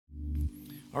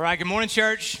All right, good morning,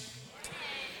 church.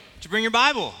 Did you bring your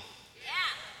Bible? Yeah.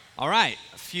 All right,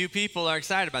 a few people are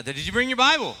excited about that. Did you bring your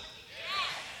Bible? Yeah.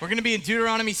 We're going to be in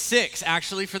Deuteronomy 6,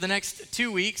 actually, for the next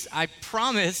 2 weeks. I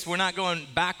promise we're not going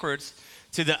backwards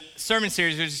to the sermon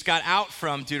series we just got out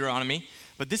from Deuteronomy,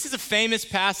 but this is a famous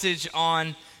passage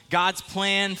on God's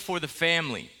plan for the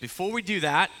family. Before we do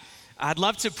that, I'd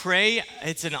love to pray.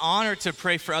 It's an honor to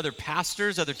pray for other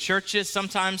pastors, other churches,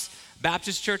 sometimes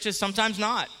Baptist churches, sometimes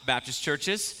not Baptist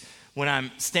churches, when I'm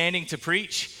standing to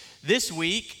preach. This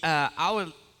week, I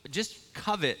would just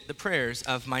covet the prayers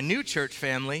of my new church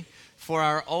family for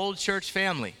our old church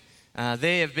family.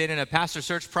 They have been in a pastor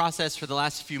search process for the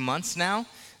last few months now.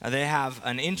 They have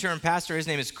an interim pastor. His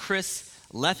name is Chris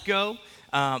Lethgo,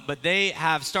 but they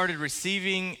have started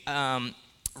receiving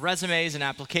resumes and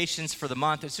applications for the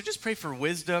month. And so just pray for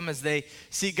wisdom as they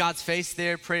see God's face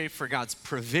there. Pray for God's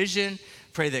provision.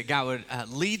 Pray that God would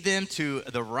lead them to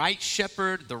the right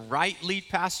shepherd, the right lead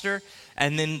pastor,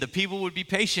 and then the people would be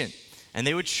patient, and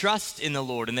they would trust in the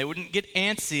Lord, and they wouldn't get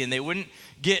antsy, and they wouldn't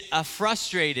get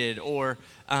frustrated or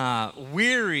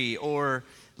weary or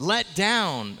let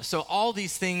down. So all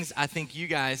these things I think you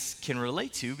guys can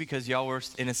relate to because y'all were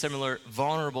in a similar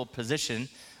vulnerable position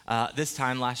this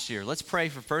time last year. Let's pray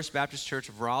for First Baptist Church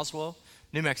of Roswell,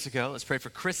 New Mexico. Let's pray for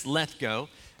Chris Lethgo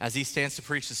as he stands to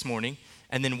preach this morning.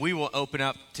 And then we will open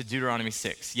up to Deuteronomy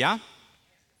 6, yeah?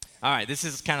 All right, this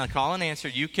is kind of call and answer.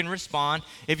 You can respond.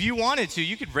 If you wanted to,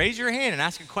 you could raise your hand and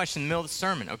ask a question in the middle of the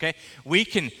sermon, okay? We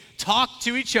can talk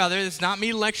to each other. This is not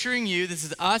me lecturing you. This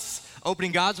is us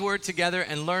opening God's word together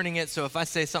and learning it. So if I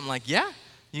say something like, yeah,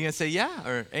 you're going to say yeah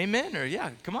or amen or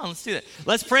yeah. Come on, let's do that.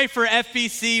 Let's pray for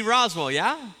FBC Roswell,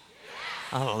 yeah?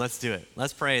 Oh, let's do it.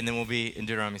 Let's pray, and then we'll be in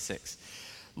Deuteronomy 6.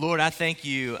 Lord, I thank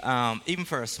you even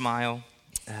for a smile.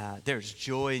 There's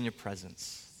joy in your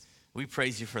presence. We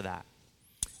praise you for that.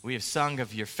 We have sung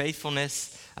of your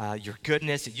faithfulness, your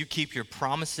goodness, that you keep your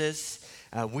promises.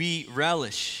 We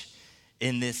relish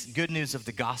in this good news of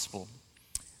the gospel,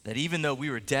 that even though we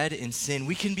were dead in sin,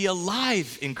 we can be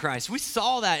alive in Christ. We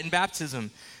saw that in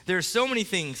baptism. There are so many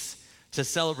things to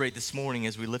celebrate this morning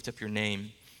as we lift up your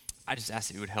name. I just ask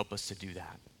that you would help us to do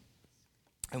that.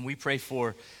 And we pray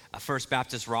for First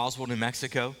Baptist Roswell, New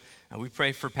Mexico. We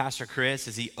pray for Pastor Chris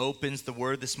as he opens the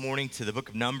word this morning to the book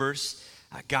of Numbers.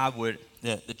 God would,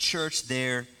 the church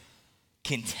there,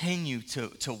 continue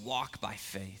to walk by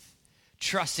faith,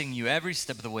 trusting you every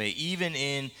step of the way, even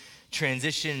in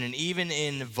transition and even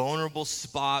in vulnerable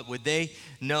spot. Would they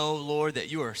know, Lord,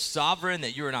 that you are sovereign,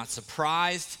 that you are not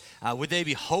surprised? Would they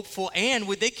be hopeful? And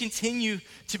would they continue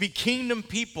to be kingdom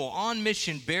people on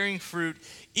mission, bearing fruit,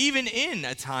 even in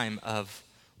a time of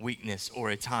weakness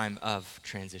or a time of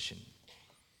transition?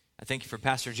 I thank you for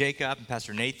Pastor Jacob and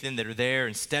Pastor Nathan that are there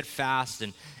and steadfast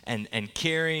and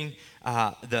carrying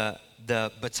the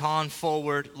baton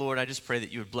forward. Lord, I just pray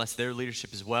that you would bless their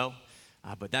leadership as well.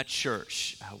 But that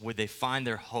church, would they find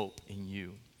their hope in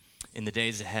you in the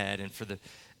days ahead? And for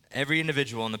every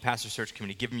individual in the pastor search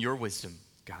community, give them your wisdom,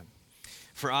 God.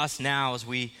 For us now, as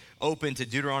we open to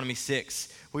Deuteronomy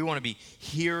 6, we want to be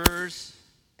hearers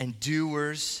and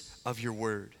doers of your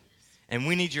word. And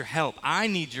we need your help. I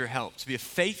need your help to be a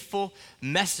faithful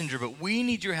messenger, but we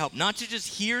need your help not to just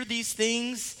hear these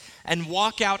things and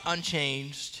walk out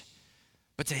unchanged,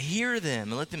 but to hear them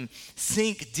and let them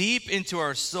sink deep into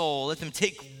our soul, let them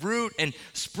take root and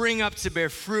spring up to bear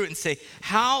fruit and say,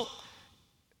 how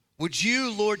would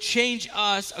you, Lord, change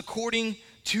us according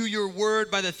to your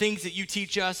word by the things that you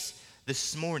teach us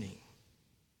this morning?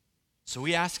 So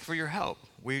we ask for your help.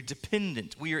 We're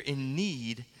dependent. We are in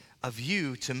need of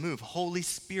you to move. Holy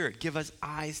Spirit, give us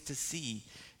eyes to see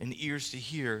and ears to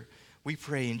hear. We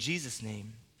pray in Jesus'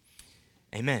 name.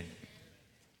 Amen.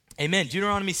 Amen.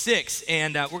 Deuteronomy 6,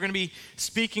 and we're going to be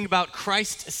speaking about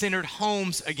Christ-centered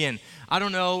homes again. I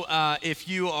don't know if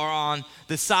you are on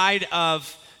the side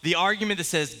of the argument that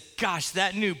says, gosh,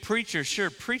 that new preacher sure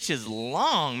preaches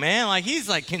long, man. Like he's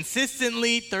like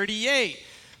consistently 38,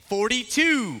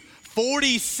 42,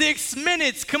 46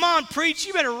 minutes. Come on, preach.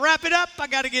 You better wrap it up. I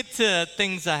got to get to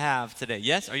things I have today.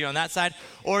 Yes? Are you on that side?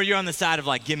 Or you're on the side of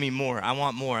like, give me more. I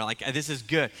want more. Like, this is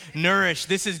good. Nourish.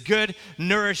 This is good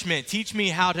nourishment. Teach me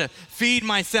how to feed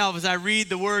myself as I read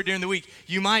the word during the week.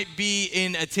 You might be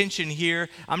in attention here.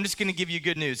 I'm just going to give you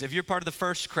good news. If you're part of the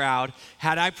first crowd,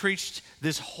 had I preached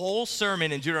this whole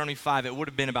sermon in Deuteronomy 5, it would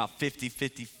have been about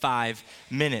 55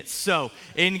 minutes. So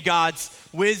in God's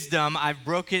wisdom, I've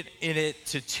broken it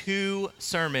to 2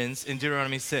 sermons in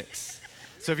Deuteronomy 6.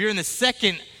 So if you're in the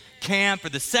second camp or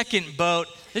the second boat,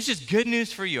 this is just good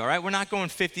news for you, all right? We're not going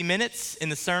 50 minutes in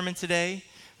the sermon today.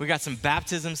 We got some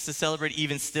baptisms to celebrate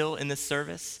even still in this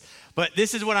service. But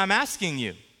this is what I'm asking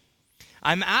you.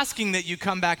 I'm asking that you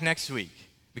come back next week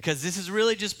because this is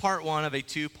really just part one of a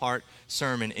 2-part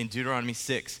sermon in Deuteronomy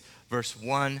 6, verse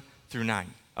 1 through 9.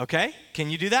 Okay?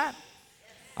 Can you do that?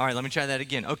 All right, let me try that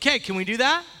again. Okay, can we do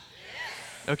that?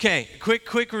 Okay,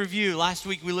 quick review. Last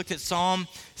week we looked at Psalm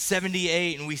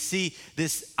 78 and we see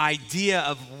this idea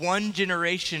of one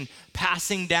generation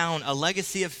passing down a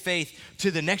legacy of faith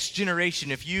to the next generation.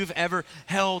 If you've ever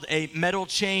held a metal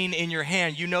chain in your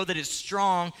hand, you know that it's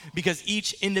strong because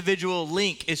each individual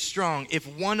link is strong. If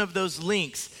one of those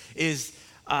links is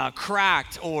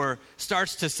cracked or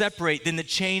starts to separate, then the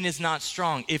chain is not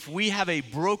strong. If we have a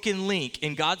broken link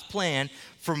in God's plan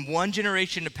from one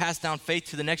generation to pass down faith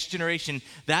to the next generation,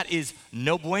 that is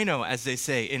no bueno, as they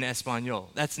say in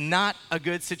Espanol. That's not a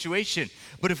good situation.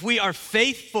 But if we are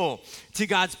faithful to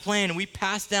God's plan and we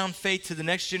pass down faith to the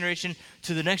next generation,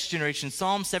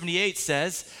 Psalm 78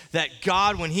 says that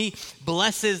God, when he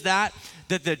blesses that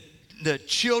the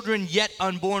children yet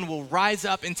unborn will rise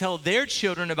up and tell their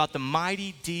children about the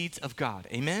mighty deeds of God.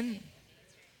 Amen?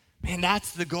 Man,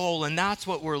 that's the goal, and that's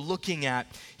what we're looking at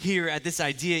here at this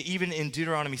idea, even in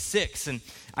Deuteronomy 6. And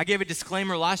I gave a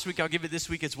disclaimer last week. I'll give it this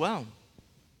week as well.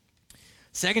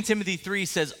 2 Timothy 3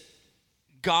 says,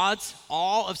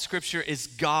 all of Scripture is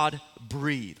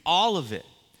God-breathed, all of it.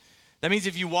 That means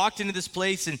if you walked into this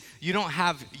place and you don't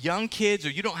have young kids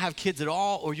or you don't have kids at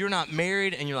all or you're not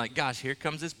married and you're like, gosh, here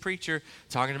comes this preacher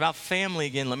talking about family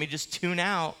again. Let me just tune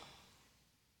out.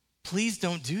 Please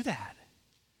don't do that.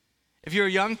 If you're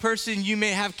a young person, you may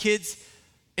have kids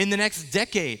in the next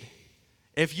decade.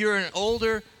 If you're an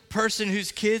older person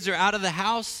whose kids are out of the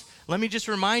house, let me just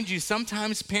remind you,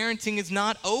 sometimes parenting is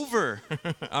not over,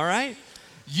 all right?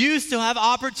 You still have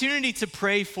opportunity to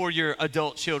pray for your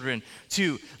adult children,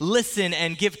 to listen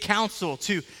and give counsel,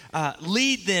 to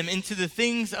lead them into the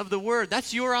things of the Word.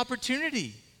 That's your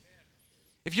opportunity.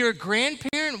 If you're a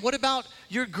grandparent, what about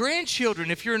your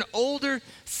grandchildren? If you're an older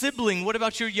sibling, what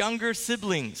about your younger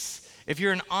siblings? If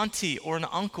you're an auntie or an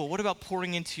uncle, what about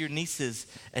pouring into your nieces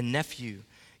and nephew?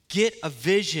 Get a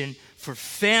vision for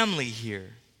family here.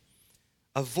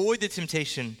 Avoid the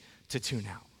temptation to tune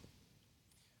out.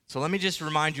 So let me just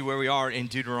remind you where we are in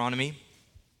Deuteronomy.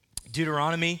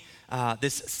 Deuteronomy,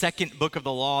 this second book of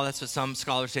the law, that's what some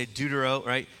scholars say, Deutero,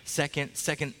 right?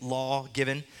 Second law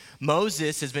given.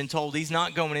 Moses has been told he's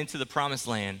not going into the promised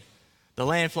land, the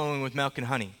land flowing with milk and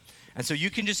honey. And so you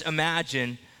can just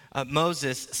imagine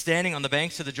Moses standing on the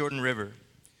banks of the Jordan River,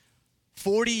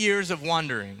 40 years of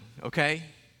wandering, okay?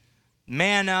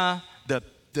 Manna,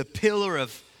 the pillar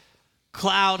of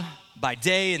cloud by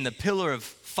day and the pillar of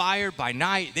fire by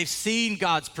night. They've seen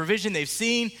God's provision. They've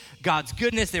seen God's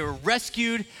goodness. They were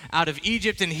rescued out of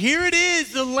Egypt. And here it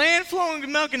is, the land flowing with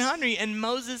milk and honey. And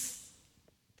Moses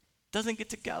doesn't get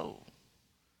to go.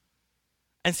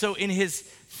 And so in his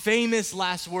famous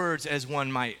last words, as one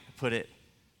might put it,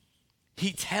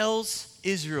 he tells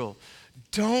Israel,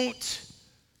 don't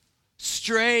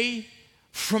stray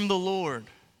from the Lord.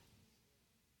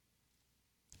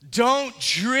 Don't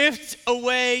drift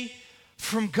away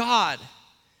from God.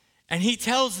 And he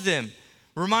tells them,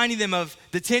 reminding them of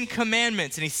the 10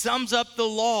 Commandments, and he sums up the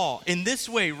law in this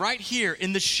way right here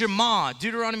in the Shema,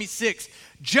 Deuteronomy 6.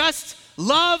 Just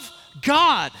love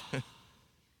God.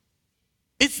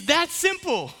 It's that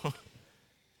simple.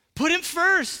 Put him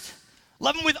first.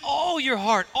 Love him with all your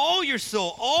heart, all your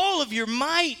soul, all of your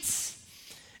might.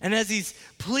 And as he's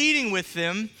pleading with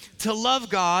them to love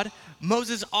God,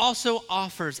 Moses also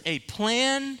offers a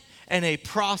plan and a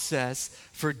process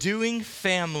for doing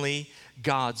family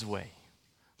God's way.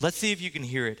 Let's see if you can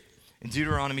hear it in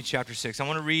Deuteronomy chapter 6. I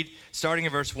want to read starting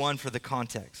in verse 1 for the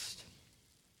context.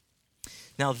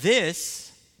 Now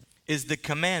this is the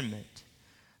commandment,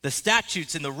 the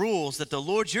statutes and the rules that the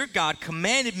Lord your God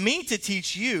commanded me to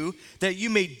teach you, that you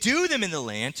may do them in the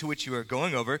land to which you are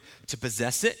going over to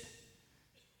possess it,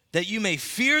 that you may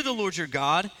fear the Lord your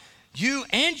God, you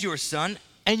and your son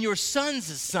and your son's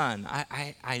son.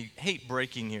 I hate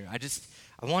breaking here.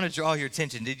 I want to draw your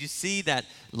attention. Did you see that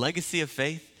legacy of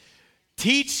faith?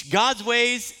 Teach God's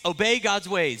ways, obey God's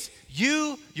ways.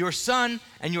 You, your son,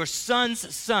 and your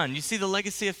son's son. You see the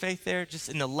legacy of faith there, just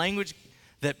in the language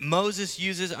that Moses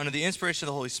uses under the inspiration of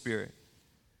the Holy Spirit.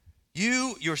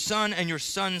 You, your son, and your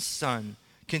son's son.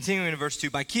 Continuing in verse 2,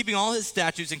 by keeping all his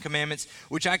statutes and commandments,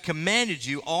 which I commanded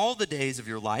you all the days of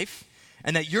your life,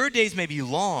 and that your days may be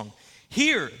long.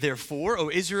 Hear, therefore, O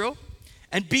Israel,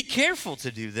 and be careful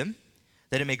to do them,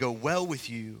 that it may go well with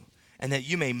you, and that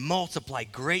you may multiply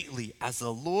greatly, as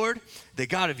the Lord, the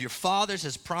God of your fathers,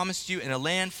 has promised you, in a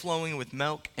land flowing with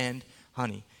milk and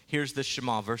honey. Here's the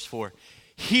Shema, verse 4.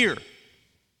 Hear.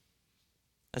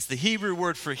 That's the Hebrew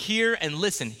word for hear and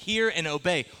listen. Hear and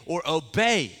obey, or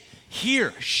obey.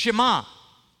 Hear, Shema.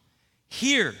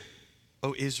 Hear,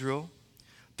 O Israel,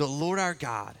 the Lord our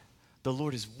God, the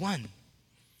Lord is one.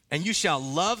 And you shall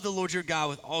love the Lord your God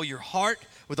with all your heart,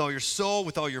 with all your soul,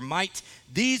 with all your might.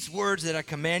 These words that I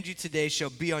command you today shall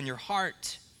be on your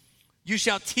heart. You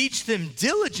shall teach them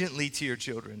diligently to your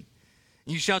children.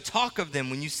 You shall talk of them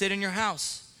when you sit in your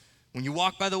house, when you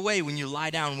walk by the way, when you lie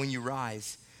down, when you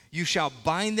rise. You shall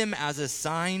bind them as a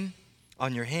sign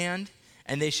on your hand,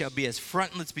 and they shall be as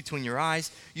frontlets between your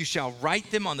eyes. You shall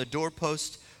write them on the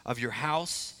doorpost of your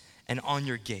house and on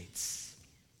your gates.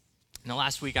 Now,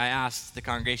 last week I asked the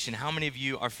congregation, how many of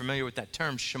you are familiar with that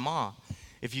term, Shema?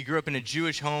 If you grew up in a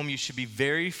Jewish home, you should be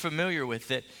very familiar with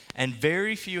it, and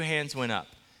very few hands went up.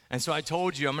 And so I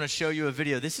told you, I'm going to show you a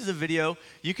video. This is a video,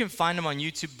 you can find them on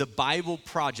YouTube, The Bible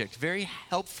Project. Very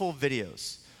helpful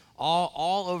videos,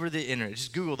 all over the internet.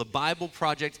 Just Google The Bible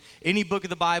Project, any book of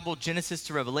the Bible, Genesis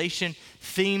to Revelation,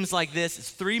 themes like this. It's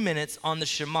 3 minutes on the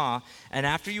Shema, and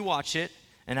after you watch it,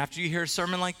 and after you hear a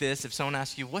sermon like this, if someone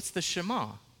asks you, what's the Shema?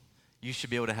 You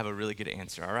should be able to have a really good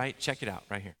answer, all right? Check it out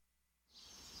right here.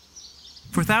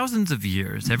 For thousands of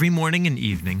years, every morning and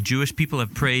evening, Jewish people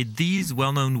have prayed these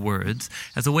well-known words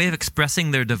as a way of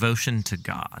expressing their devotion to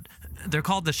God. They're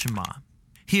called the Shema.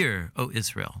 Hear, O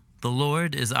Israel, the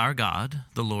Lord is our God,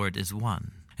 the Lord is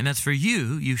one. And as for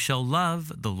you, you shall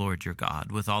love the Lord your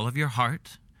God with all of your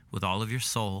heart, with all of your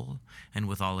soul, and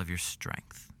with all of your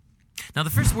strength. Now, the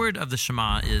first word of the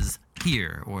Shema is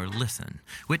hear or listen,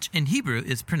 which in Hebrew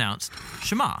is pronounced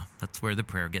Shema. That's where the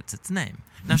prayer gets its name.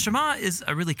 Now, Shema is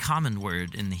a really common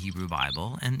word in the Hebrew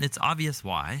Bible, and it's obvious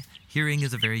why. Hearing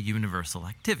is a very universal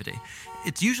activity.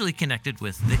 It's usually connected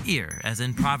with the ear, as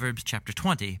in Proverbs chapter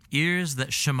 20, ears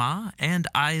that shema and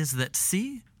eyes that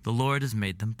see, the Lord has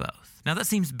made them both. Now that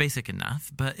seems basic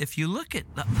enough, but if you look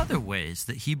at the other ways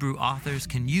that Hebrew authors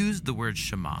can use the word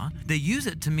Shema, they use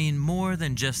it to mean more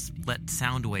than just let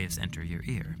sound waves enter your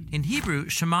ear. In Hebrew,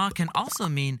 Shema can also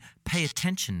mean pay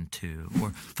attention to or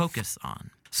focus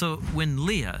on. So when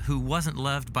Leah, who wasn't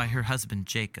loved by her husband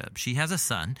Jacob, she has a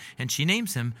son, and she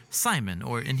names him Simon,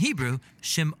 or in Hebrew,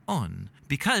 Shim'on,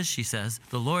 because she says,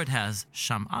 the Lord has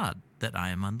sham'ad, that I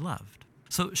am unloved.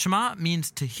 So Shema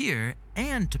means to hear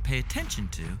and to pay attention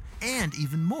to, and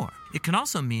even more. It can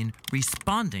also mean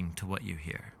responding to what you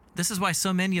hear. This is why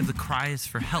so many of the cries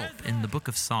for help in the book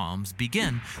of Psalms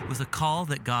begin with a call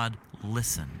that God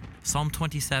listen. Psalm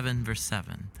 27, verse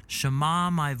 7. Shema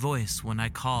my voice when I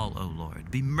call, O Lord.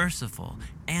 Be merciful,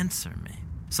 answer me.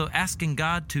 So asking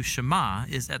God to Shema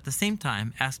is at the same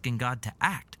time asking God to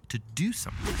act, to do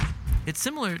something. It's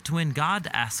similar to when God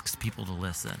asks people to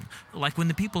listen. Like when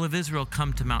the people of Israel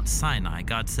come to Mount Sinai,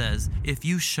 God says, if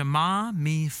you Shema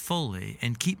me fully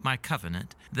and keep my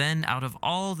covenant, then out of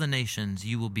all the nations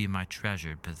you will be my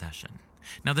treasured possession.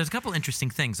 Now, there's a couple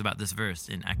interesting things about this verse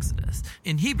in Exodus.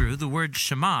 In Hebrew, the word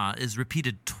Shema is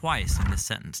repeated twice in this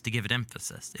sentence to give it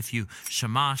emphasis. If you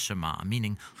Shema, Shema,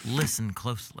 meaning listen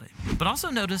closely. But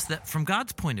also notice that from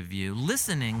God's point of view,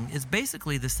 listening is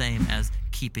basically the same as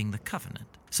keeping the covenant.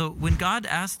 So when God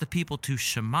asks the people to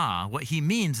Shema, what he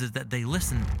means is that they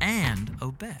listen and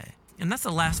obey. And that's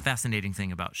the last fascinating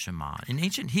thing about Shema. In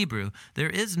ancient Hebrew, there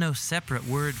is no separate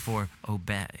word for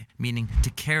obey, meaning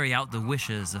to carry out the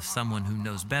wishes of someone who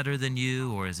knows better than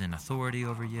you or is in authority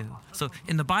over you. So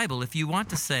in the Bible, if you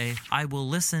want to say, I will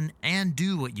listen and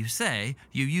do what you say,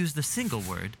 you use the single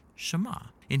word, Shema.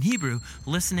 In Hebrew,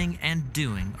 listening and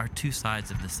doing are two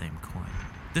sides of the same coin.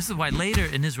 This is why later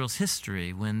in Israel's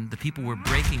history, when the people were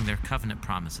breaking their covenant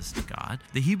promises to God,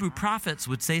 the Hebrew prophets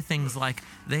would say things like,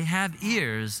 they have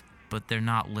ears, but they're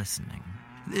not listening.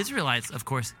 The Israelites, of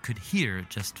course, could hear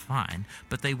just fine,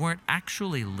 but they weren't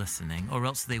actually listening, or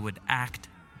else they would act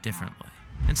differently.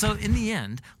 And so in the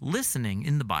end, listening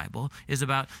in the Bible is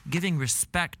about giving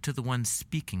respect to the one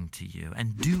speaking to you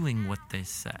and doing what they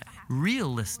say.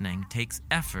 Real listening takes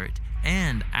effort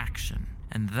and action,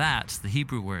 and that's the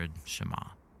Hebrew word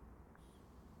Shema.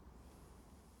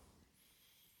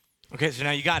 Okay, so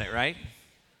now you got it, right?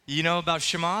 You know about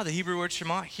Shema, the Hebrew word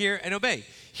Shema, hear and obey.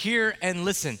 Hear and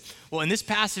listen. Well, in this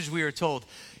passage we are told,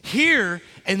 hear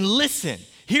and listen.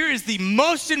 Here is the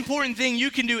most important thing you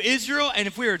can do, Israel, and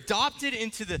if we are adopted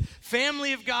into the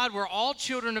family of God, we're all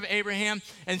children of Abraham,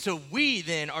 and so we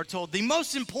then are told the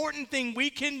most important thing we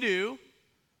can do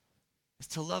is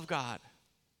to love God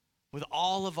with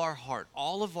all of our heart,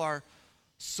 all of our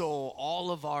soul,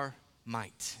 all of our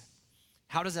might.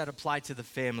 How does that apply to the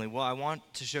family? Well, I want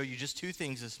to show you just two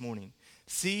things this morning.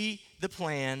 See the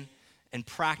plan and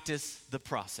practice the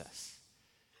process.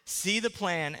 see the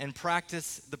plan, and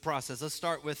practice the process. Let's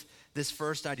start with this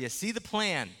first idea. See the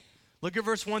plan. Look at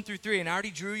verse 1 through 3, and I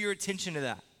already drew your attention to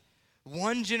that.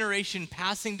 One generation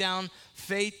passing down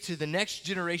faith to the next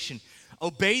generation.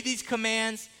 Obey these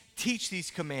commands, teach these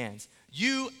commands.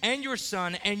 You and your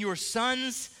son and your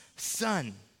son's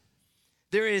son.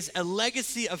 There is a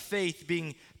legacy of faith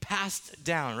being passed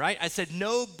down, right? I said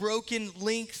no broken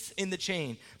links in the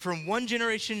chain from one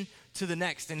generation to the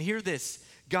next. And hear this,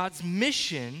 God's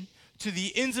mission to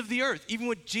the ends of the earth, even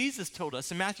what Jesus told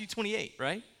us in Matthew 28,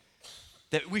 right?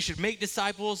 That we should make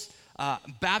disciples,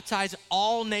 baptize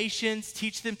all nations,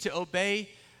 teach them to obey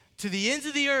to the ends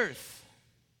of the earth.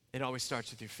 It always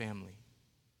starts with your family.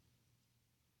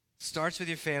 Starts with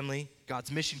your family.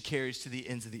 God's mission carries to the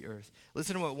ends of the earth.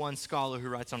 Listen to what one scholar who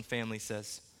writes on family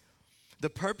says. The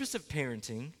purpose of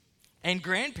parenting and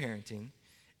grandparenting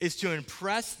is to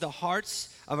impress the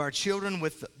hearts of our children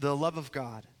with the love of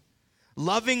God.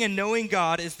 Loving and knowing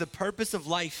God is the purpose of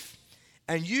life,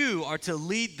 and you are to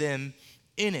lead them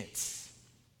in it.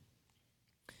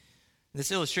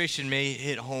 This illustration may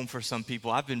hit home for some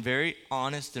people. I've been very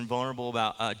honest and vulnerable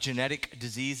about genetic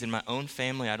disease in my own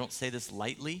family. I don't say this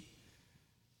lightly.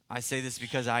 I say this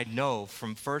because I know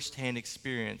from firsthand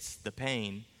experience the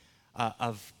pain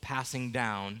of passing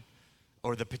down,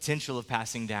 or the potential of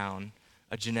passing down,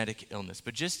 a genetic illness.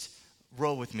 But just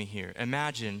roll with me here.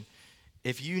 Imagine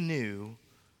if you knew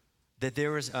that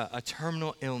there was a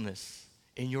terminal illness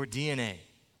in your DNA,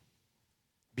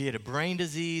 be it a brain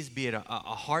disease, be it a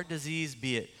heart disease,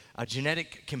 be it a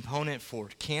genetic component for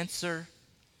cancer,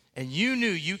 and you knew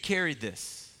you carried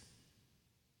this.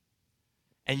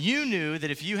 And you knew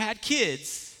that if you had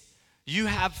kids, you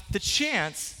have the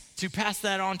chance to pass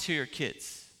that on to your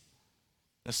kids.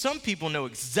 Now, some people know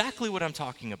exactly what I'm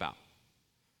talking about.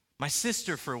 My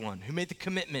sister, for one, who made the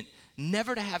commitment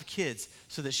never to have kids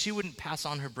so that she wouldn't pass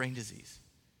on her brain disease.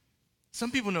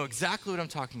 Some people know exactly what I'm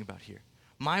talking about here.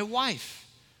 My wife,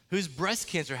 whose breast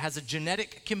cancer has a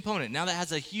genetic component. Now that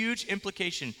has a huge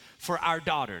implication for our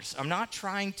daughters. I'm not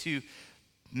trying to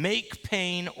make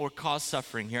pain or cause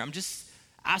suffering here. I'm just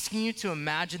asking you to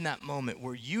imagine that moment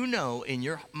where you know in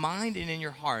your mind and in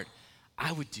your heart,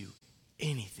 I would do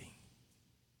anything.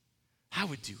 I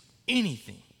would do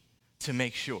anything to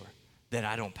make sure that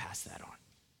I don't pass that on.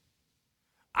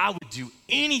 I would do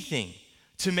anything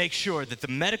to make sure that the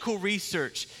medical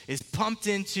research is pumped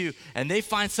into and they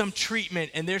find some treatment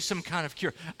and there's some kind of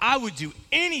cure. I would do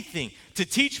anything to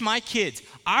teach my kids,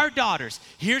 our daughters,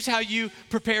 here's how you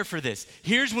prepare for this.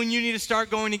 Here's when you need to start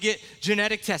going to get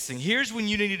genetic testing. Here's when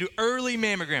you need to do early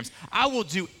mammograms. I will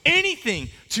do anything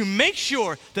to make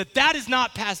sure that that is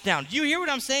not passed down. Do you hear what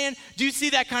I'm saying? Do you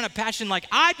see that kind of passion? Like,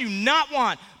 I do not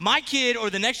want my kid or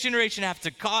the next generation to have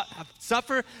to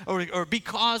suffer or be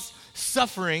caused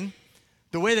suffering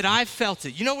the way that I felt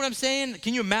it. You know what I'm saying?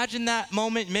 Can you imagine that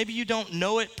moment? Maybe you don't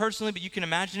know it personally, but you can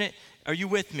imagine it. Are you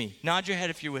with me? Nod your head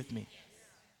if you're with me.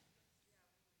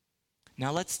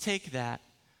 Now let's take that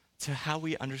to how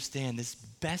we understand this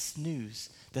best news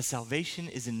that salvation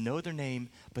is in no other name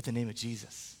but the name of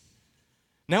Jesus.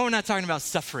 Now we're not talking about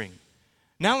suffering.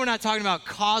 Now we're not talking about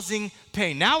causing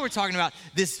pain. Now we're talking about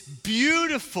this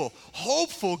beautiful,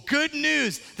 hopeful, good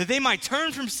news that they might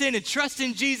turn from sin and trust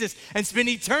in Jesus and spend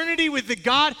eternity with the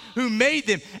God who made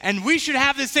them. And we should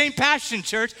have the same passion,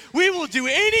 church. We will do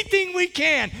anything we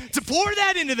can to pour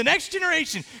that into the next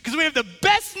generation because we have the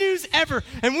best news ever,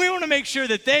 and we want to make sure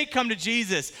that they come to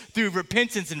Jesus through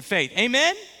repentance and faith.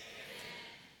 Amen?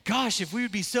 Gosh, if we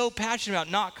would be so passionate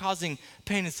about not causing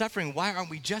pain and suffering, why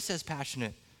aren't we just as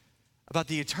passionate about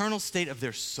the eternal state of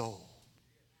their soul?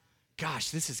 Gosh,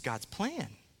 this is God's plan.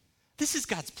 This is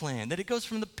God's plan, that it goes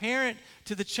from the parent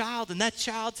to the child, and that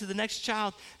child to the next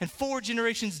child, and 4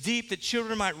 generations deep, that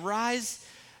children might rise,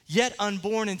 yet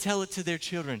unborn, and tell it to their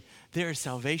children. There is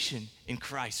salvation in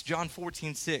Christ. John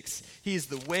 14:6. He is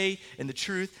the way and the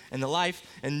truth and the life,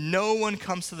 and no one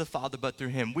comes to the Father but through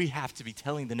him. We have to be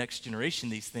telling the next generation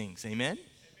these things. Amen?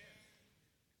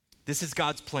 This is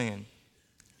God's plan,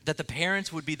 that the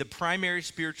parents would be the primary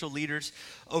spiritual leaders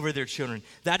over their children.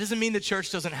 That doesn't mean the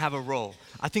church doesn't have a role.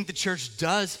 I think the church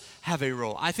does have a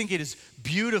role. I think it is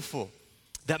beautiful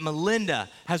that Melinda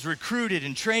has recruited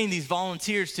and trained these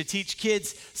volunteers to teach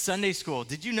kids Sunday school.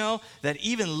 Did you know that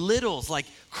even littles like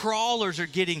crawlers are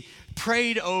getting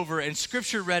prayed over and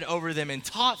scripture read over them and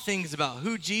taught things about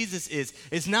who Jesus is?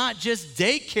 It's not just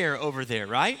daycare over there,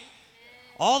 right?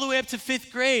 All the way up to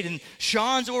 5th grade, and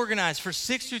Sean's organized for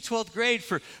 6th through 12th grade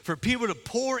for people to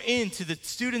pour into the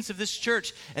students of this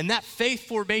church, and that faith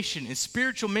formation and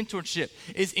spiritual mentorship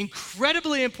is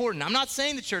incredibly important. I'm not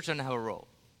saying the church doesn't have a role,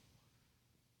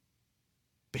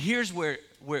 But here's where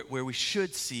we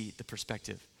should see the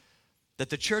perspective. That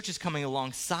the church is coming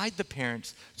alongside the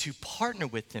parents to partner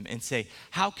with them and say,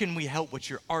 how can we help what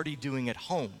you're already doing at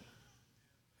home?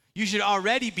 You should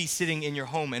already be sitting in your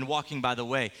home and walking by the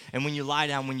way. And when you lie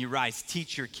down, when you rise,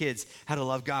 teach your kids how to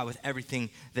love God with everything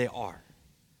they are.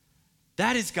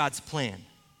 That is God's plan.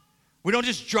 We don't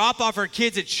just drop off our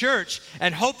kids at church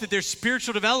and hope that their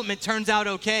spiritual development turns out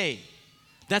okay.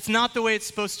 That's not the way it's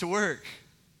supposed to work.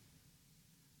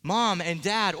 Mom and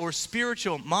dad, or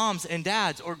spiritual moms and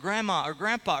dads, or grandma or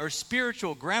grandpa, or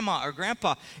spiritual grandma or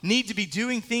grandpa need to be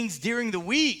doing things during the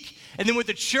week. And then what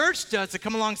the church does to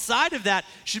come alongside of that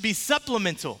should be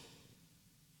supplemental.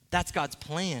 That's God's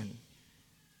plan.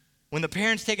 When the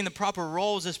parents taking the proper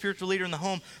role as a spiritual leader in the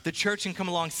home, the church can come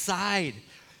alongside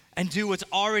and do what's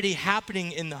already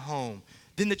happening in the home.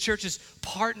 Then the church is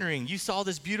partnering. You saw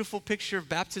this beautiful picture of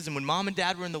baptism when mom and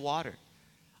dad were in the water.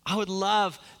 I would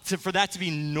love for that to be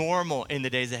normal in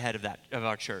the days ahead of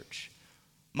our church.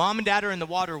 Mom and dad are in the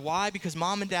water. Why? Because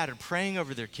mom and dad are praying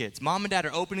over their kids. Mom and dad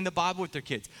are opening the Bible with their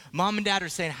kids. Mom and dad are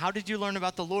saying, how did you learn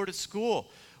about the Lord at school?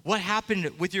 What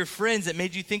happened with your friends that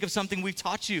made you think of something we've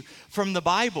taught you from the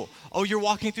Bible? Oh, you're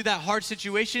walking through that hard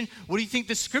situation? What do you think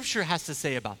the scripture has to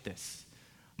say about this?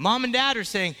 Mom and dad are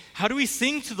saying, how do we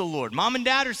sing to the Lord? Mom and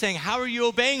dad are saying, how are you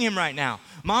obeying him right now?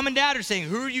 Mom and dad are saying,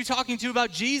 who are you talking to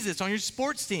about Jesus on your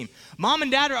sports team? Mom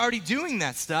and dad are already doing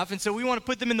that stuff, and so we want to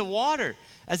put them in the water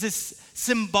as this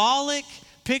symbolic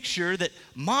picture that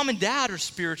mom and dad are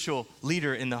spiritual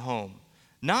leader in the home.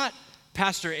 Not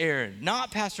Pastor Aaron, not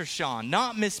Pastor Sean,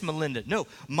 not Miss Melinda. No,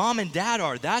 mom and dad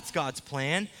are. That's God's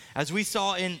plan, as we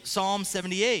saw in Psalm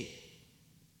 78.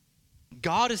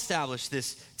 God established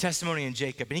this testimony in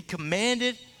Jacob, and he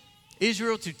commanded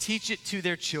Israel to teach it to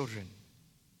their children.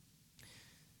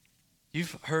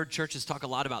 You've heard churches talk a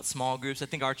lot about small groups. I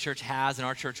think our church has and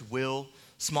our church will.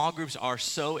 Small groups are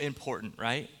so important,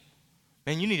 right?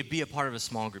 Man, you need to be a part of a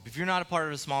small group. If you're not a part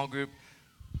of a small group,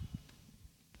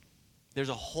 there's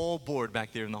a whole board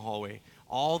back there in the hallway.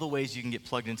 All the ways you can get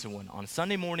plugged into one on a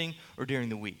Sunday morning or during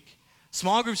the week.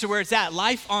 Small groups are where it's at.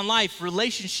 Life on life,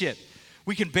 relationship.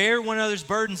 We can bear one another's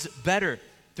burdens better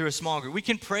through a small group. We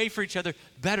can pray for each other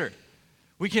better.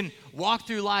 We can walk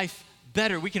through life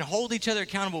better. We can hold each other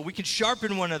accountable. We can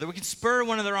sharpen one another. We can spur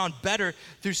one another on better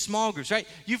through small groups, right?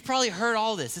 You've probably heard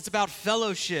all this. It's about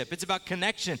fellowship. It's about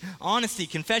connection, honesty,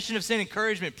 confession of sin,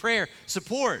 encouragement, prayer,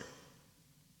 support.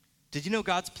 Did you know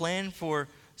God's plan for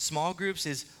small groups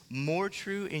is more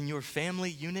true in your family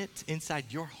unit inside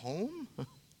your home?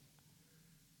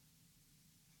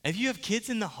 If you have kids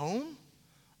in the home,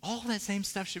 all that same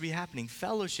stuff should be happening.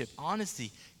 Fellowship,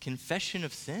 honesty, confession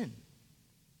of sin,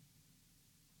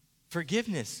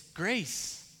 forgiveness,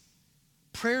 grace,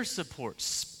 prayer support,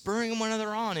 spurring one another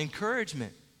on,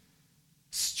 encouragement,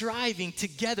 striving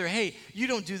together. Hey, you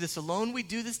don't do this alone. We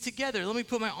do this together. Let me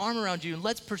put my arm around you and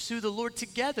let's pursue the Lord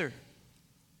together.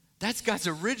 That's God's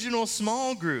original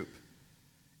small group.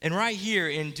 And right here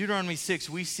in Deuteronomy 6,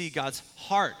 we see God's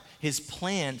heart, his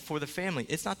plan for the family.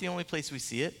 It's not the only place we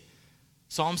see it.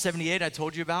 Psalm 78 I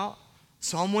told you about.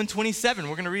 Psalm 127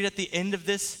 we're going to read at the end of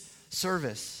this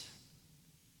service.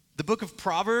 The book of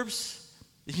Proverbs,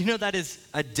 you know that is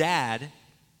a dad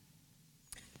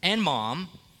and mom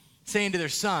saying to their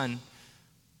son,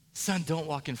 don't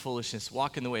walk in foolishness,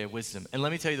 walk in the way of wisdom. And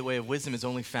let me tell you, the way of wisdom is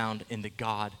only found in the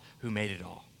God who made it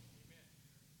all.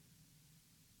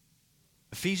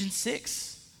 Ephesians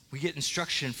 6, we get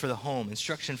instruction for the home,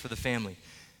 instruction for the family.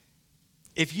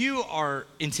 If you are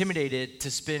intimidated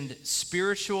to spend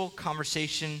spiritual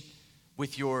conversation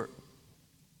with your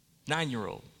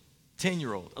 9-year-old,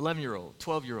 10-year-old, 11-year-old,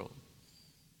 12-year-old,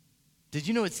 did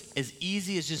you know it's as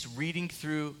easy as just reading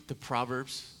through the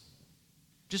Proverbs?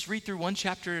 Just read through one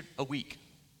chapter a week.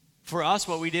 For us,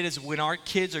 what we did is when our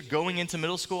kids are going into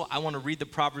middle school, I want to read the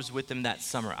Proverbs with them that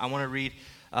summer. I want to read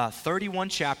 31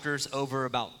 chapters over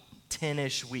about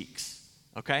 10-ish weeks,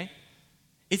 okay?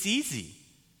 It's easy.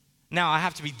 Now, I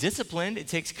have to be disciplined. It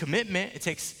takes commitment. It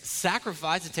takes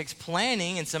sacrifice. It takes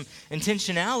planning and some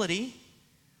intentionality.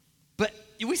 But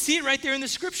we see it right there in the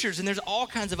scriptures, and there's all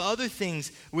kinds of other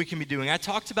things we can be doing. I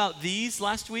talked about these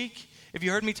last week. If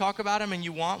you heard me talk about them and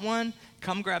you want one,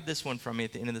 come grab this one from me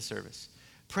at the end of the service.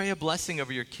 Pray a blessing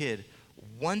over your kid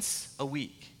once a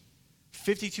week.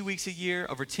 52 weeks a year,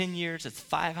 over 10 years, that's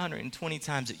 520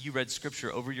 times that you read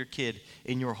scripture over your kid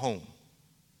in your home.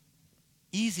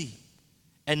 Easy.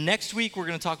 And next week, we're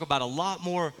going to talk about a lot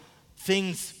more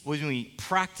things when we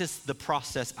practice the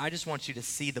process. I just want you to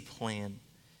see the plan.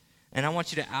 And I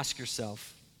want you to ask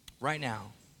yourself right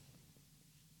now,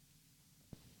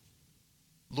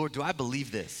 Lord, do I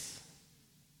believe this?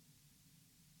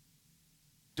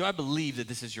 Do I believe that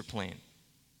this is your plan?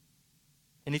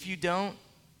 And if you don't,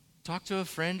 talk to a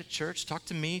friend at church, talk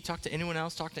to me, talk to anyone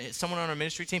else, talk to someone on our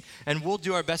ministry team, and we'll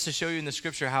do our best to show you in the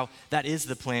scripture how that is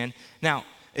the plan. Now,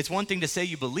 it's one thing to say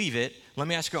you believe it. Let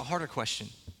me ask you a harder question.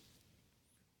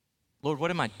 Lord,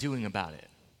 what am I doing about it?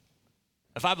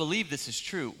 If I believe this is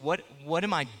true, what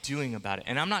am I doing about it?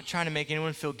 And I'm not trying to make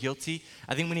anyone feel guilty.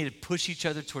 I think we need to push each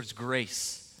other towards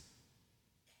grace.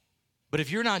 But if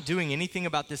you're not doing anything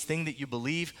about this thing that you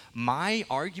believe, my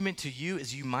argument to you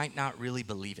is you might not really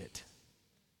believe it.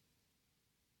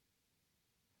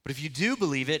 But if you do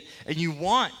believe it and you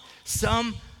want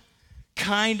some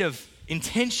kind of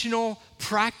intentional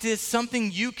practice,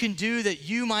 something you can do that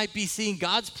you might be seeing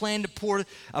God's plan to pour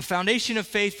a foundation of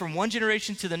faith from one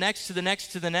generation to the next, to the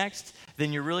next, to the next,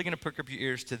 then you're really going to perk up your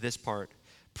ears to this part.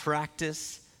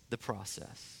 Practice the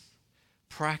process.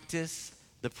 Practice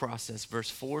the process. Verse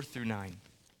 4 through 9.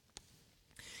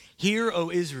 Hear,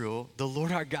 O Israel, the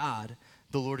Lord our God,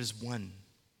 the Lord is one.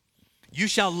 You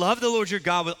shall love the Lord your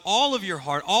God with all of your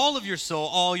heart, all of your soul,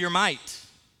 all your might.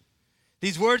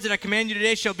 These words that I command you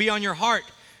today shall be on your heart.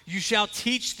 You shall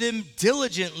teach them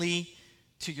diligently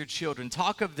to your children.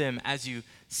 Talk of them as you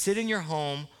sit in your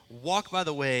home, walk by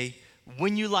the way,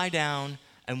 when you lie down,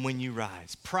 and when you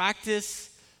rise.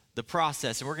 Practice the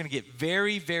process. And we're going to get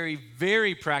very, very,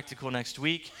 very practical next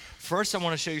week. First, I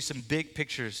want to show you some big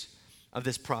pictures of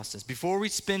this process. Before we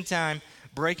spend time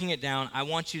breaking it down, I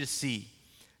want you to see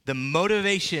the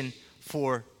motivation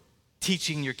for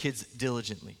teaching your kids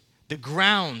diligently. The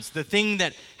grounds, the thing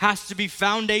that has to be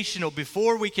foundational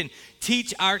before we can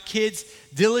teach our kids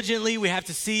diligently, we have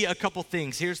to see a couple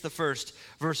things. Here's the first,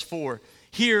 verse 4.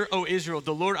 Hear, O Israel,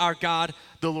 the Lord our God,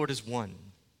 the Lord is one.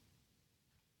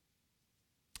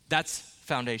 That's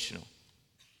foundational.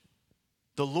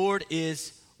 The Lord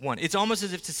is one. It's almost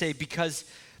as if to say, because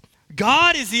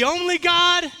God is the only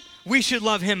God, we should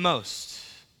love him most.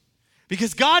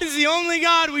 Because God is the only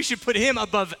God, we should put him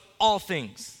above all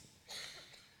things.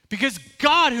 Because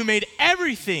God, who made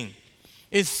everything,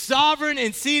 is sovereign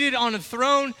and seated on a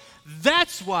throne.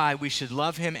 That's why we should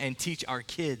love him and teach our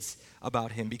kids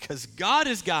about him. Because God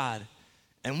is God,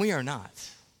 and we are not.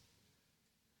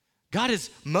 God is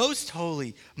most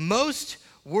holy, most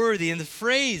worthy. And the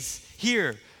phrase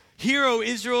here, Hear, O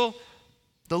Israel,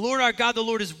 the Lord our God, the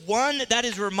Lord is one, that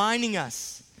is reminding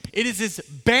us. It is this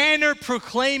banner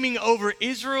proclaiming over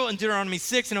Israel in Deuteronomy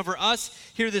 6 and over us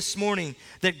here this morning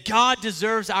that God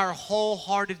deserves our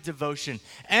wholehearted devotion.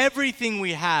 Everything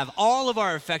we have, all of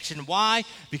our affection. Why?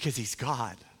 Because he's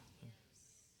God.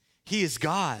 He is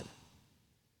God.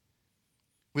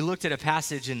 We looked at a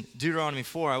passage in Deuteronomy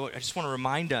 4. I just want to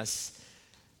remind us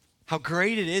how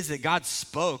great it is that God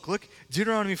spoke. Look,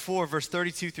 Deuteronomy 4, verse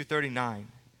 32 through 39.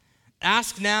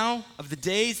 Ask now of the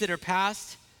days that are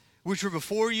past, which were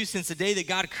before you since the day that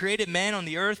God created man on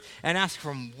the earth, and ask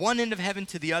from one end of heaven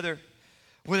to the other,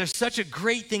 whether such a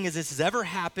great thing as this has ever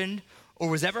happened or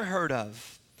was ever heard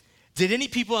of. Did any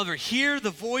people ever hear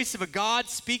the voice of a God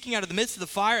speaking out of the midst of the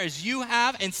fire as you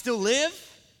have and still live?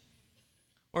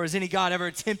 Or has any God ever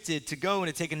attempted to go and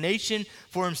to take a nation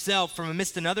for himself from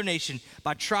amidst another nation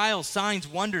by trials, signs,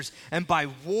 wonders, and by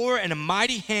war and a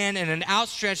mighty hand and an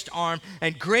outstretched arm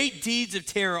and great deeds of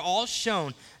terror, all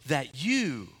shown that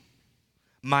you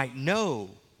might know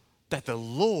that the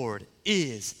Lord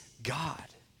is God.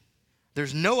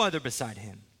 There's no other beside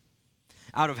him.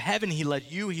 Out of heaven he let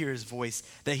you hear his voice,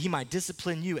 that he might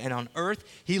discipline you. And on earth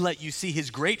he let you see his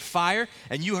great fire,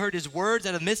 and you heard his words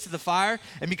out of the midst of the fire.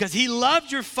 And because he loved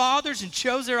your fathers and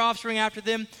chose their offspring after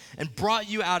them, and brought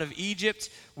you out of Egypt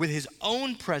with his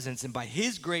own presence and by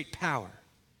his great power,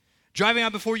 driving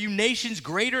out before you nations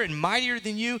greater and mightier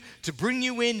than you, to bring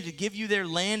you in and to give you their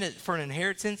land for an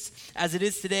inheritance, as it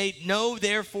is today. Know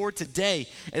therefore today,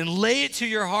 and lay it to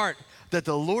your heart, that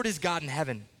the Lord is God in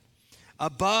heaven.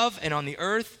 Above and on the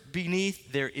earth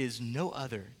beneath, there is no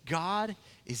other. God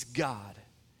is God,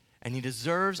 and he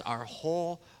deserves our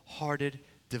wholehearted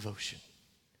devotion.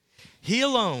 He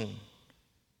alone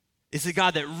is the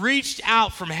God that reached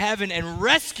out from heaven and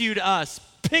rescued us,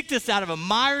 picked us out of a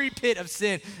miry pit of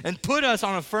sin, and put us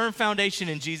on a firm foundation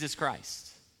in Jesus Christ.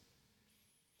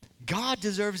 God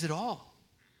deserves it all.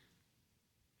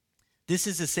 This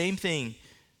is the same thing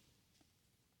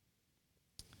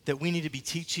that we need to be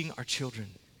teaching our children.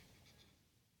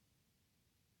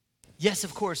 Yes,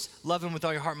 of course, love him with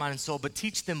all your heart, mind, and soul, but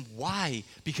teach them why.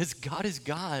 Because God is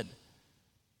God.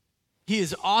 He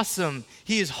is awesome.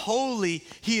 He is holy.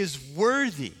 He is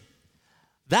worthy.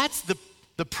 That's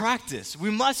the practice.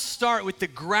 We must start with the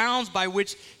grounds by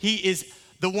which he is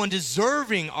the one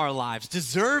deserving our lives,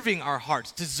 deserving our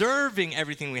hearts, deserving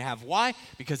everything we have. Why?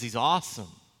 Because he's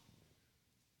awesome.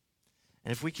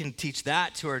 And if we can teach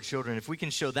that to our children, if we can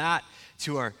show that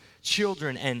to our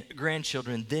children and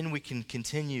grandchildren, then we can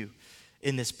continue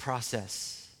in this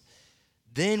process.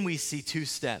 Then we see 2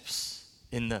 steps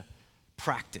in the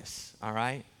practice, all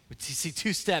right? We see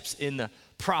 2 steps in the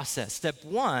process. Step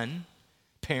 1,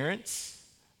 parents,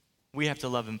 we have to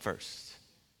love them first.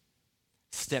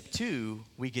 Step 2,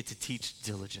 we get to teach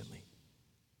diligently.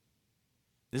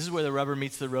 This is where the rubber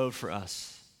meets the road for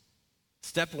us.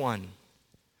 Step 1,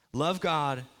 love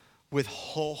God with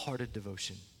wholehearted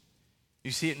devotion.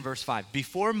 You see it in verse 5.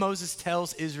 Before Moses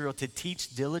tells Israel to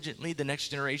teach diligently the next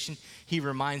generation, he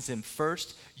reminds them,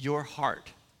 first, your heart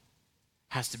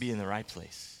has to be in the right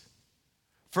place.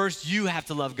 First, you have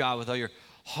to love God with all your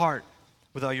heart,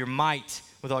 with all your might,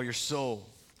 with all your soul.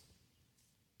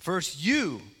 First,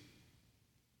 you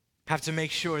have to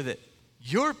make sure that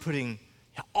you're putting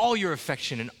all your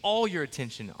affection and all your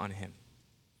attention on him.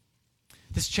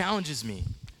 This challenges me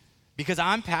because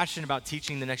I'm passionate about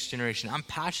teaching the next generation. I'm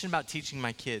passionate about teaching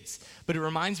my kids, but it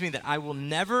reminds me that I will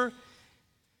never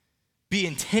be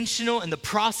intentional in the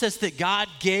process that God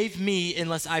gave me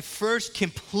unless I first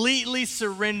completely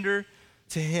surrender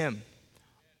to him.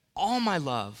 All my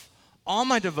love, all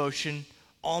my devotion,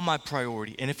 all my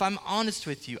priority. And if I'm honest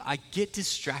with you, I get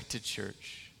distracted,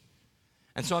 church.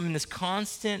 And so I'm in this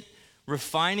constant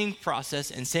refining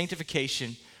process and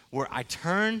sanctification where I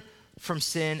turn from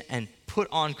sin and put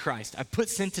on Christ. I put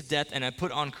sin to death and I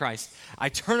put on Christ. I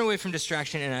turn away from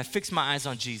distraction and I fix my eyes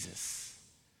on Jesus.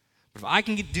 But if I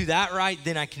can do that right,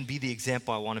 then I can be the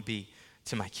example I want to be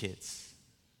to my kids.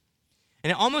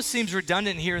 And it almost seems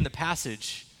redundant here in the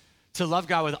passage to love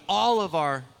God with all of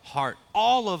our heart,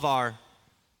 all of our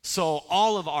soul,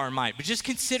 all of our might. But just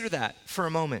consider that for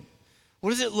a moment. What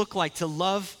does it look like to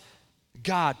love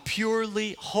God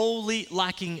purely, wholly,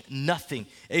 lacking nothing?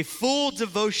 A full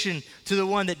devotion to the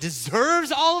one that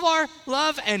deserves all of our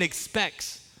love and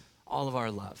expects all of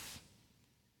our love.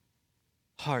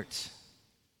 Heart,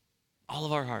 all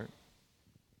of our heart,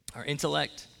 our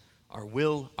intellect, our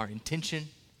will, our intention,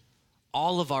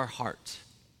 all of our heart.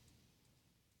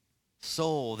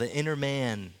 Soul, the inner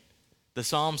man. The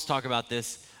Psalms talk about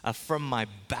this from my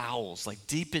bowels, like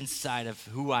deep inside of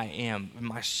who I am,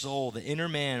 my soul, the inner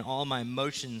man, all my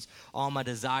emotions, all my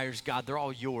desires. God, they're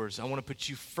all yours. I want to put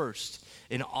you first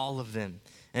in all of them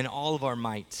and all of our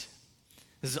might.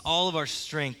 This is all of our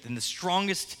strength and the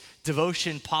strongest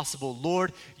devotion possible.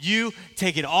 Lord, you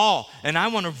take it all. And I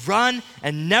want to run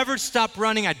and never stop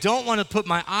running. I don't want to put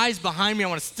my eyes behind me. I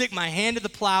want to stick my hand to the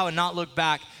plow and not look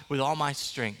back with all my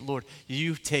strength. Lord,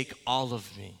 you take all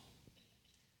of me.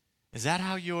 Is that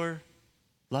how you're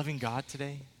loving God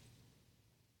today?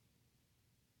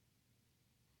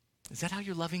 Is that how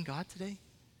you're loving God today?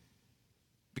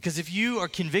 Because if you are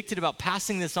convicted about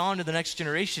passing this on to the next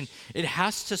generation, it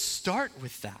has to start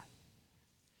with that.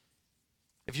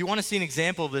 If you want to see an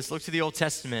example of this, look to the Old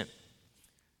Testament.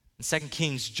 In 2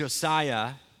 Kings,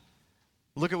 Josiah,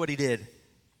 look at what he did.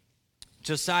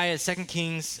 Josiah, 2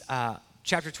 Kings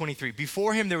chapter 23.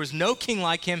 Before him there was no king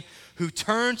like him who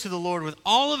turned to the Lord with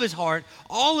all of his heart,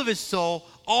 all of his soul,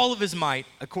 all of his might,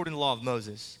 according to the law of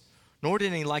Moses. Nor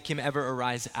did any like him ever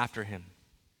arise after him.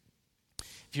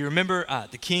 If you remember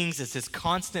the kings, it's this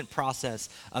constant process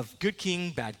of good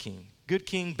king, bad king, good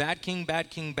king, bad king, bad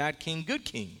king, bad king, good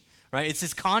king, right? It's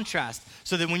this contrast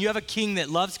so that when you have a king that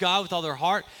loves God with all their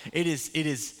heart, it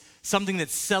is something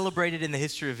that's celebrated in the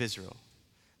history of Israel.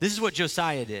 This is what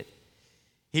Josiah did.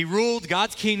 He ruled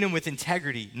God's kingdom with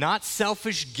integrity, not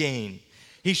selfish gain.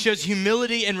 He shows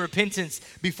humility and repentance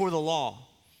before the law.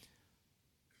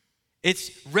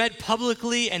 It's read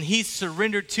publicly and he's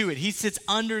surrendered to it. He sits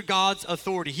under God's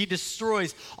authority. He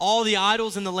destroys all the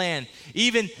idols in the land,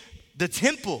 even the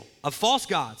temple of false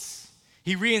gods.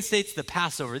 He reinstates the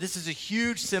Passover. This is a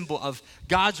huge symbol of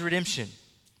God's redemption.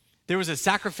 There was a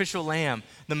sacrificial lamb.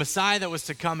 The Messiah that was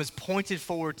to come is pointed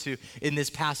forward to in this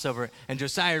Passover, and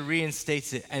Josiah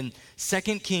reinstates it. And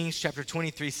 2 Kings chapter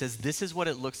 23 says, this is what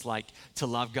it looks like to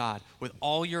love God with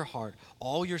all your heart,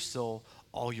 all your soul,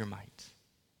 all your might.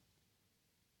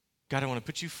 God, I want to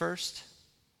put you first.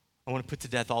 I want to put to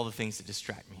death all the things that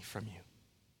distract me from you.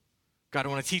 God, I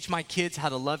want to teach my kids how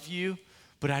to love you,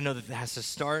 but I know that has to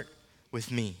start with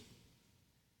me.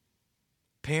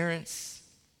 Parents,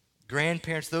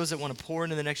 grandparents, those that want to pour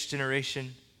into the next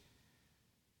generation,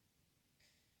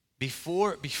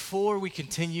 before we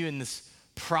continue in this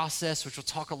process, which we'll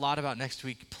talk a lot about next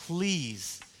week,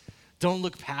 please don't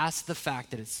look past the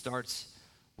fact that it starts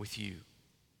with you.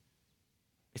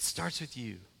 It starts with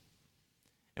you.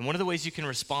 And one of the ways you can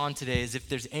respond today is if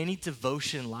there's any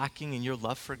devotion lacking in your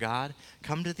love for God,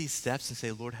 come to these steps and say,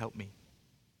 Lord, help me.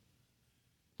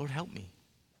 Lord, help me.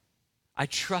 I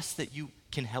trust that you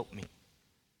can help me.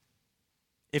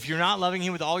 If you're not loving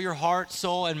him with all your heart,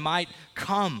 soul, and might,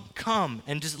 come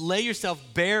and just lay yourself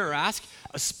bare or ask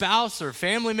a spouse or a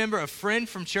family member, a friend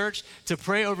from church to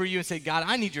pray over you and say, God,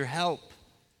 I need your help.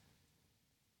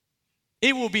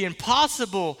 It will be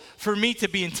impossible for me to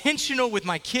be intentional with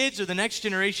my kids or the next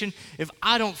generation if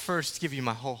I don't first give you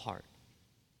my whole heart.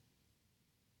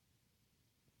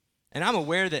 And I'm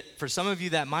aware that for some of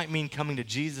you that might mean coming to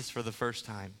Jesus for the first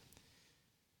time.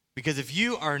 Because if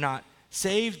you are not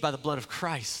saved by the blood of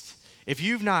Christ, if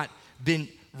you've not been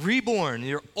reborn,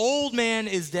 your old man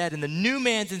is dead and the new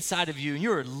man's inside of you, and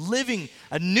you're living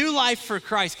a new life for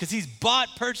Christ because he's bought,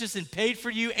 purchased, and paid for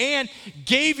you and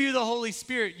gave you the Holy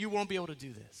Spirit, you won't be able to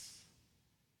do this.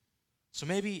 So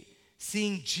maybe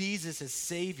seeing Jesus as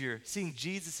Savior, seeing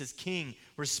Jesus as King,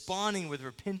 responding with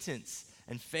repentance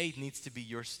and faith needs to be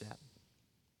your step.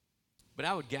 But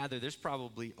I would gather there's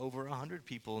probably over 100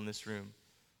 people in this room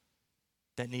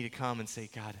that need to come and say,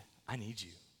 God, I need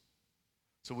you.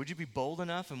 So would you be bold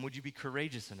enough and would you be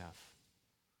courageous enough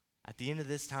at the end of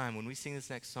this time when we sing this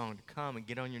next song to come and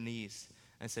get on your knees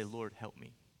and say, Lord, help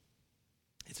me.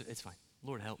 It's fine.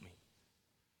 Lord, help me.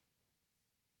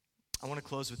 I want to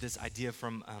close with this idea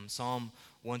from Psalm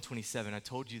 127. I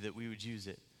told you that we would use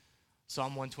it.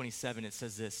 Psalm 127, it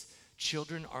says this: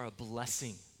 children are a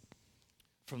blessing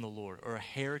from the Lord, or a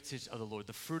heritage of the Lord,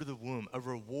 the fruit of the womb, a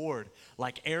reward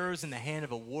like arrows in the hand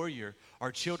of a warrior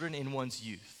are children in one's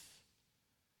youth.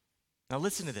 Now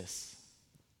listen to this.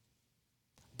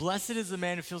 Blessed is the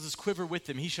man who fills his quiver with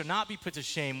them. He shall not be put to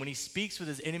shame when he speaks with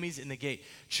his enemies in the gate.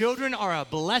 Children are a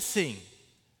blessing.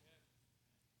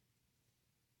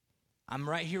 I'm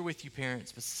right here with you,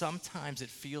 parents, but sometimes it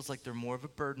feels like they're more of a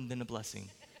burden than a blessing.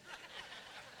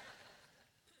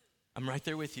 I'm right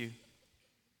there with you.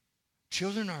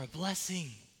 Children are a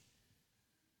blessing.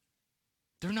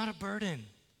 They're not a burden.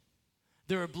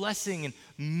 They're a blessing. And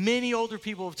many older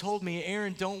people have told me,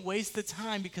 Aaron, don't waste the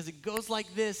time because it goes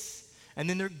like this, and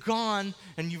then they're gone,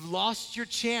 and you've lost your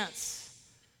chance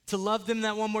to love them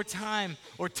that one more time,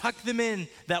 or tuck them in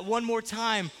that one more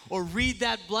time, or read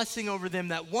that blessing over them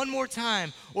that one more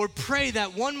time, or pray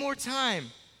that one more time,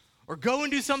 or go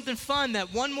and do something fun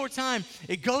that one more time.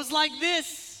 It goes like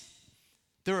this.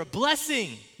 They're a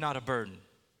blessing, not a burden.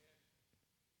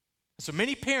 So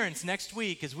many parents next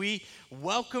week, as we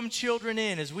welcome children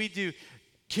in, as we do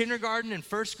kindergarten and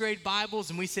first grade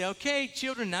Bibles, and we say, okay,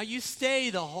 children, now you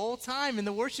stay the whole time in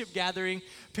the worship gathering,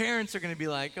 parents are going to be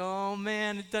like, oh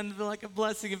man, it doesn't feel like a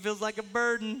blessing, it feels like a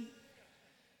burden.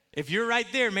 If you're right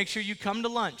there, make sure you come to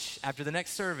lunch after the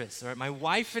next service. All right, my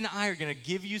wife and I are going to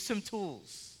give you some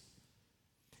tools.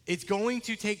 It's going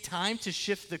to take time to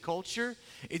shift the culture.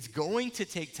 It's going to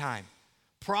take time,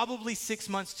 probably 6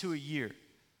 months to a year,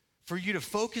 for you to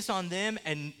focus on them,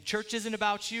 and church isn't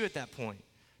about you at that point.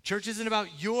 Church isn't about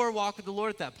your walk with the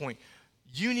Lord at that point.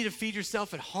 You need to feed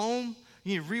yourself at home.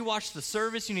 You need to rewatch the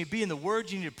service. You need to be in the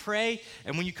Word. You need to pray.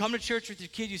 And when you come to church with your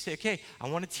kid, you say, okay, I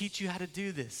want to teach you how to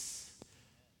do this.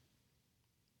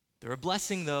 They're a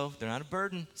blessing, though. They're not a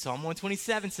burden. Psalm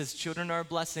 127 says children are a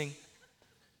blessing.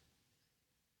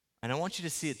 And I want you to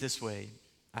see it this way.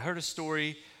 I heard a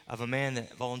story of a man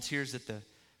that volunteers at the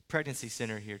pregnancy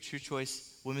center here, True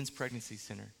Choice Women's Pregnancy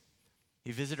Center.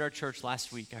 He visited our church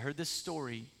last week. I heard this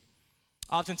story.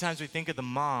 Oftentimes we think of the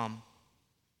mom,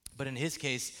 but in his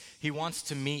case, he wants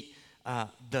to meet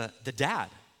the dad,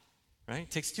 right? It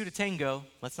takes two to tango.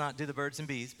 Let's not do the birds and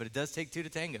bees, but it does take two to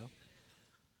tango.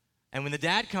 And when the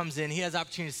dad comes in, he has the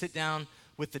opportunity to sit down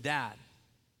with the dad.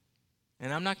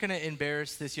 And I'm not going to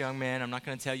embarrass this young man. I'm not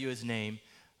going to tell you his name.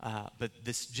 But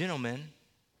this gentleman,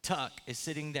 Tuck, is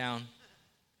sitting down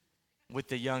with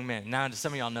the young man. Now,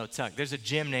 some of y'all know Tuck. There's a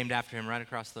gym named after him right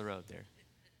across the road there.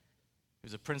 He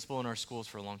was a principal in our schools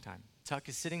for a long time. Tuck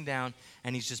is sitting down,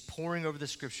 and he's just poring over the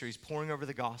scripture. He's poring over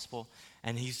the gospel,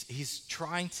 and he's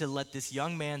trying to let this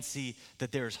young man see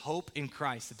that there's hope in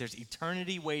Christ, that there's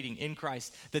eternity waiting in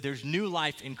Christ, that there's new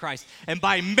life in Christ. And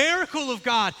by miracle of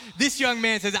God, this young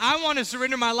man says, I want to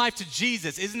surrender my life to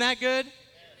Jesus. Isn't that good? Amen.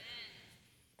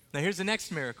 Now here's the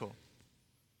next miracle.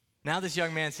 Now this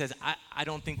young man says, I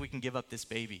don't think we can give up this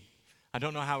baby. I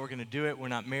don't know how we're going to do it. We're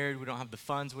not married. We don't have the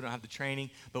funds. We don't have the training.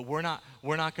 But we're not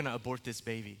going to abort this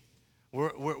baby.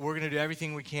 We're going to do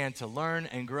everything we can to learn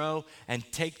and grow and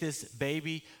take this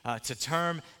baby to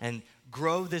term and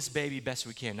grow this baby best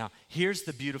we can. Now, here's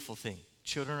the beautiful thing.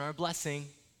 Children are a blessing.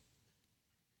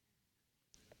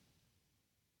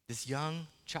 This young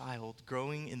child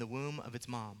growing in the womb of its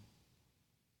mom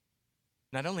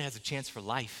not only has a chance for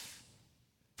life,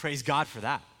 praise God for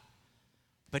that,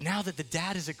 But now that the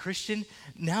dad is a Christian,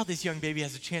 now this young baby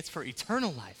has a chance for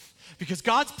eternal life. Because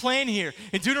God's plan here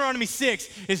in Deuteronomy 6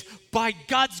 is by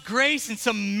God's grace and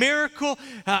some miracle,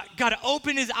 God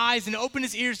opened his eyes and opened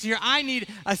his ears to hear, I need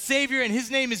a Savior, and his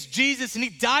name is Jesus, and he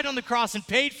died on the cross and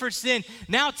paid for sin.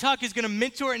 Now Tuck is going to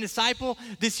mentor and disciple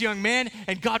this young man,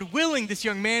 and God willing, this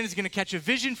young man is going to catch a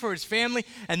vision for his family,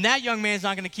 and that young man is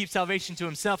not going to keep salvation to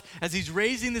himself. As he's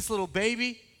raising this little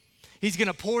baby, he's going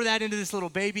to pour that into this little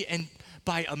baby, and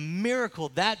by a miracle,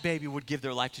 that baby would give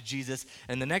their life to Jesus,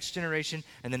 and the next generation,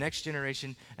 and the next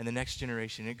generation, and the next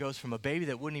generation. It goes from a baby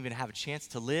that wouldn't even have a chance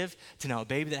to live to now a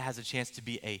baby that has a chance to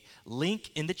be a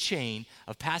link in the chain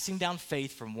of passing down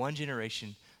faith from one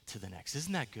generation to the next.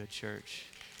 Isn't that good, church?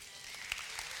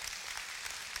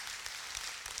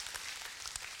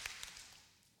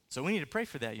 So we need to pray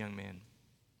for that young man.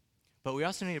 But we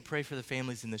also need to pray for the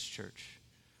families in this church.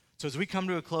 So as we come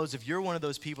to a close, if you're one of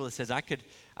those people that says, I could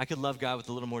love God with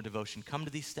a little more devotion, come to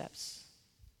these steps.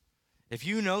 If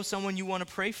you know someone you want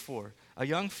to pray for, a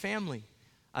young family,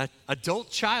 an adult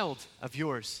child of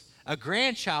yours, a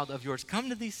grandchild of yours, come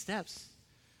to these steps.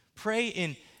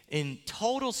 Pray in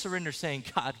total surrender, saying,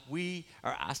 God, we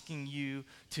are asking you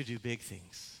to do big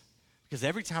things. Because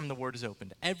every time the word is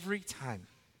opened, every time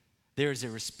there is a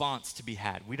response to be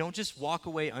had. We don't just walk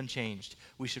away unchanged.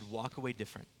 We should walk away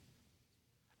different.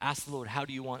 Ask the Lord, how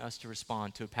do you want us to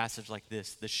respond to a passage like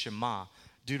this, the Shema,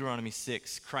 Deuteronomy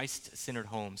 6, Christ-centered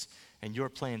homes, and your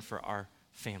plan for our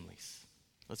families?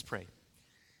 Let's pray.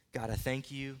 God, I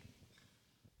thank you.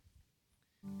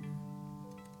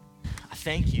 I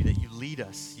thank you that you lead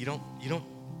us. You don't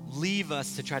leave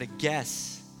us to try to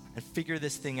guess and figure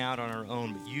this thing out on our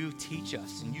own, but you teach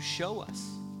us and you show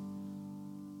us.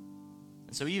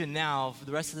 And so even now, for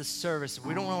the rest of this service,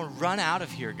 we don't want to run out of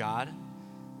here, God.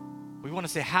 We want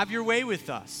to say, have your way with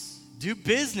us. Do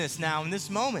business now in this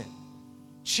moment.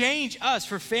 Change us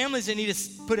for families that need to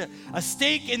put a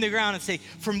stake in the ground and say,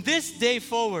 from this day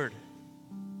forward,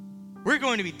 we're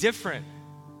going to be different.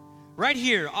 Right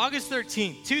here, August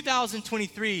 13th,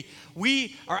 2023,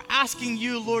 we are asking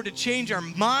you, Lord, to change our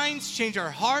minds, change our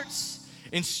hearts,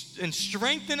 and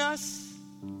strengthen us,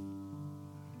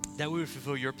 that we would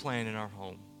fulfill your plan in our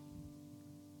home.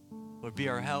 Lord, be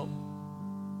our help.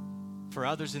 For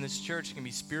others in this church, it can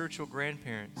be spiritual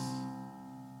grandparents.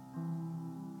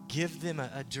 Give them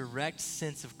a direct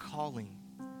sense of calling.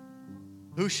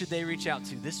 Who should they reach out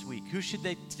to this week? Who should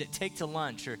they take to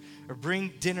lunch or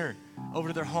bring dinner over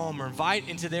to their home or invite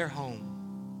into their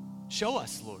home? Show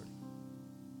us, Lord.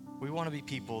 We want to be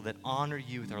people that honor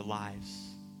you with our lives.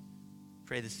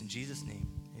 Pray this in Jesus' name.